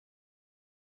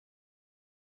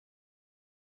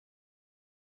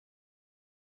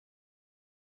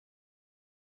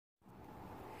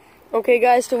Okay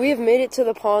guys, so we have made it to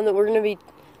the pond that we're going to be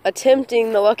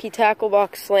attempting the Lucky Tackle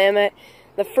Box Slam at.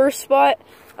 The first spot,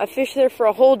 I fished there for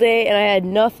a whole day and I had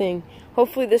nothing.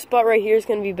 Hopefully this spot right here is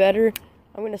going to be better.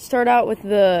 I'm going to start out with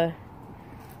the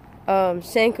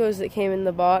Senkos that came in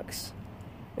the box.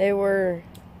 They were,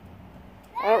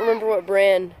 I don't remember what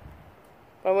brand,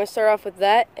 but I'm going to start off with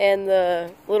that and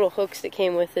the little hooks that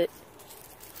came with it.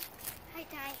 Hi,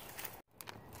 Ty.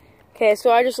 Okay, so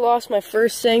I just lost my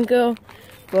first Senko,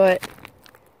 but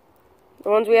the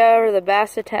ones we have are the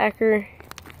Bass Attacker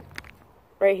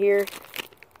right here.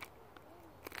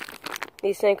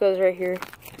 These Senkos right here.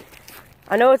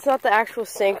 I know it's not the actual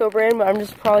Senko brand, but I'm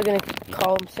just probably going to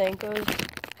call them Senkos.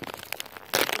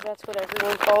 That's what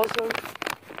everyone calls them.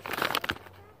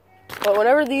 But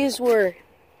whenever these were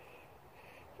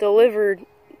delivered,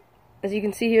 as you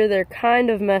can see here, they're kind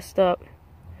of messed up.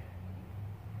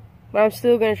 But I'm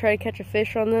still going to try to catch a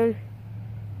fish on them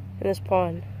in this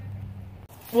pond.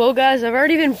 Well guys, I've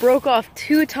already been broke off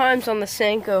 2 times on the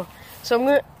Senko.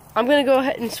 So I'm gonna go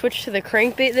ahead and switch to the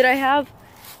crankbait that I have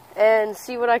and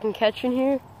see what I can catch in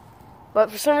here. But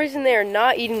for some reason they are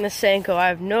not eating the Senko. I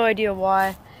have no idea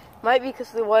why. Might be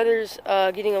because the weather's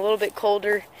getting a little bit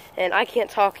colder and I can't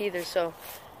talk either, so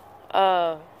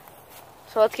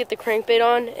let's get the crankbait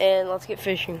on and let's get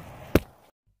fishing.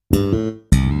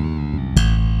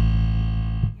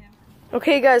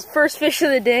 Okay guys, first fish of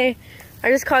the day. I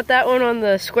just caught that one on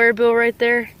the square bill right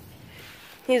there.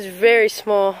 He's very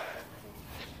small.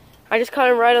 I just caught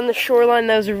him right on the shoreline.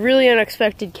 That was a really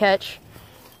unexpected catch.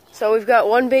 So we've got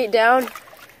 1 bait down.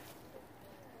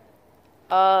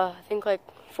 I think like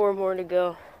 4 more to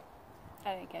go.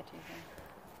 I didn't catch anything.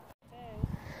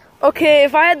 Okay,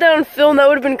 if I had that on film, that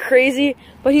would have been crazy.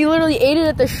 But he literally ate it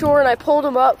at the shore and I pulled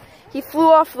him up. He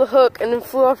flew off the hook and then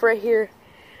flew off right here.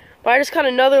 But I just caught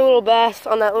another little bass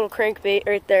on that little crankbait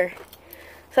right there.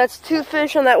 So that's 2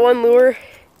 fish on that 1 lure.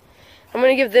 I'm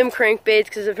going to give them crankbaits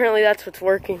because apparently that's what's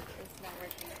working. It's not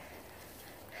working.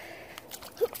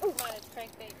 Come on, it's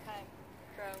crankbait time.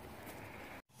 Throw.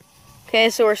 Okay,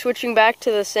 so we're switching back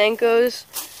to the Senkos.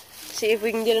 See if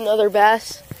we can get another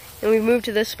bass. And we've moved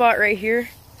to this spot right here.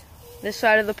 This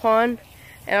side of the pond.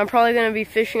 And I'm probably going to be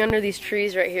fishing under these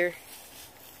trees right here.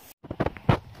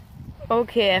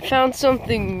 Okay, I found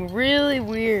something really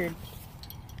weird.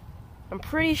 I'm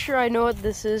pretty sure I know what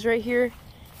this is right here.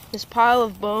 This pile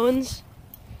of bones.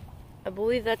 I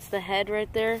believe that's the head right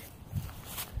there.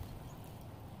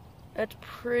 That's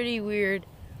pretty weird.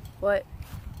 But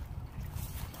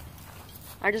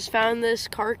I just found this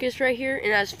carcass right here.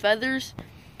 It has feathers.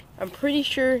 I'm pretty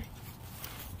sure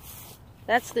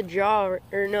that's the jaw,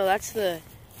 or no, that's the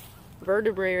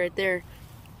vertebrae right there.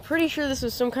 Pretty sure this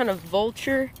was some kind of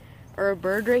vulture or a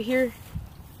bird right here.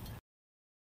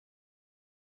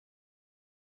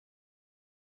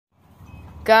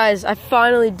 Guys, I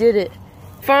finally did it.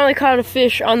 Finally caught a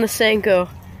fish on the Senko.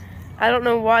 I don't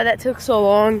know why that took so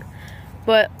long,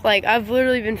 but like I've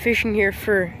literally been fishing here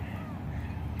for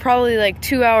probably like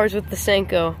 2 hours with the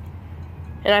Senko,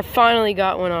 and I finally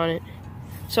got one on it.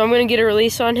 So I'm gonna get a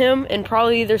release on him and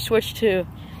probably either switch to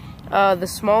the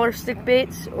smaller stick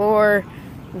baits or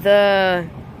the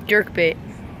jerk bait.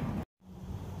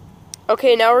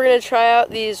 Okay, now we're gonna try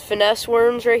out these finesse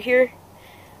worms right here.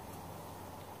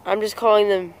 I'm just calling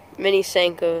them mini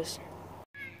Senkos.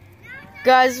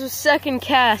 Guys, this was second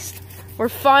cast. We're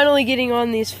finally getting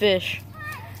on these fish.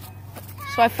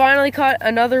 So I finally caught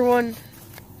another one.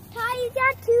 Ty, you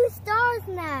got 2 stars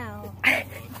now.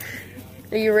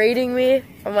 Are you rating me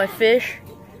on my fish?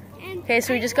 Okay,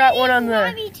 so we just got one on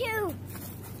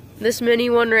this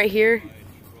mini one right here.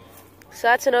 So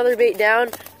that's another bait down.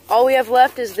 All we have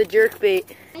left is the jerk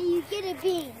bait. And you get a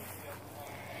bean.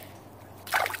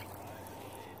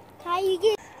 How you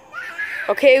get?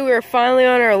 Okay, we're finally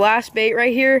on our last bait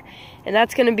right here, and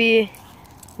that's gonna be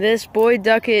this Boy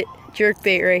Ducket jerk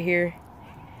bait right here.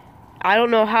 I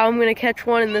don't know how I'm gonna catch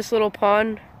one in this little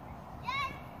pond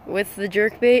with the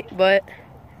jerk bait, but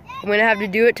I'm gonna have to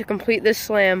do it to complete this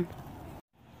slam.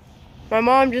 My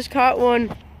mom just caught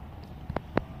one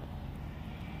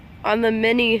on the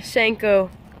mini Senko.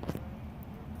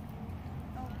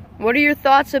 What are your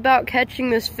thoughts about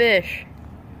catching this fish?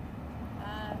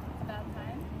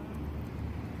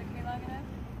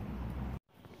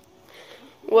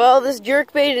 Well, this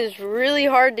jerkbait is really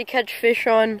hard to catch fish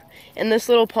on in this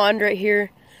little pond right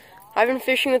here. I've been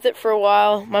fishing with it for a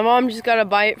while. My mom just got a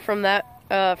bite from that,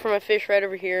 from a fish right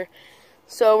over here.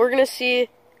 So we're gonna see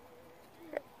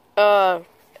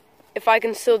if I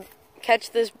can still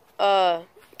catch this,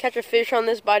 catch a fish on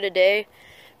this by today.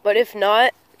 But if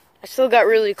not, I still got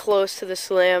really close to the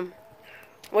slam.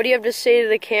 What do you have to say to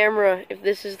the camera if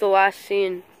this is the last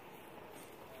scene?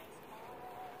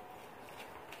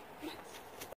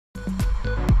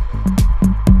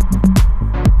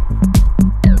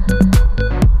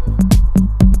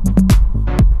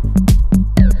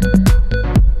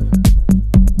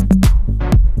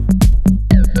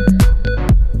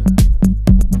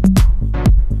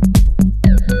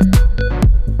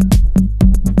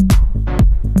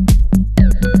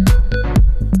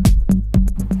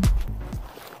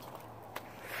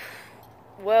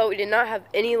 Well, we did not have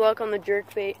any luck on the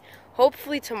jerkbait.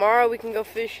 Hopefully tomorrow we can go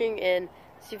fishing and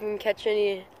see if we can catch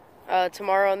any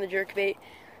tomorrow on the jerkbait.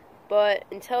 But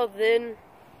until then,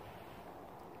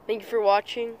 thank you for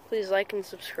watching. Please like and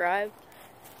subscribe.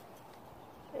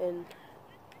 And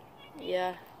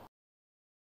yeah.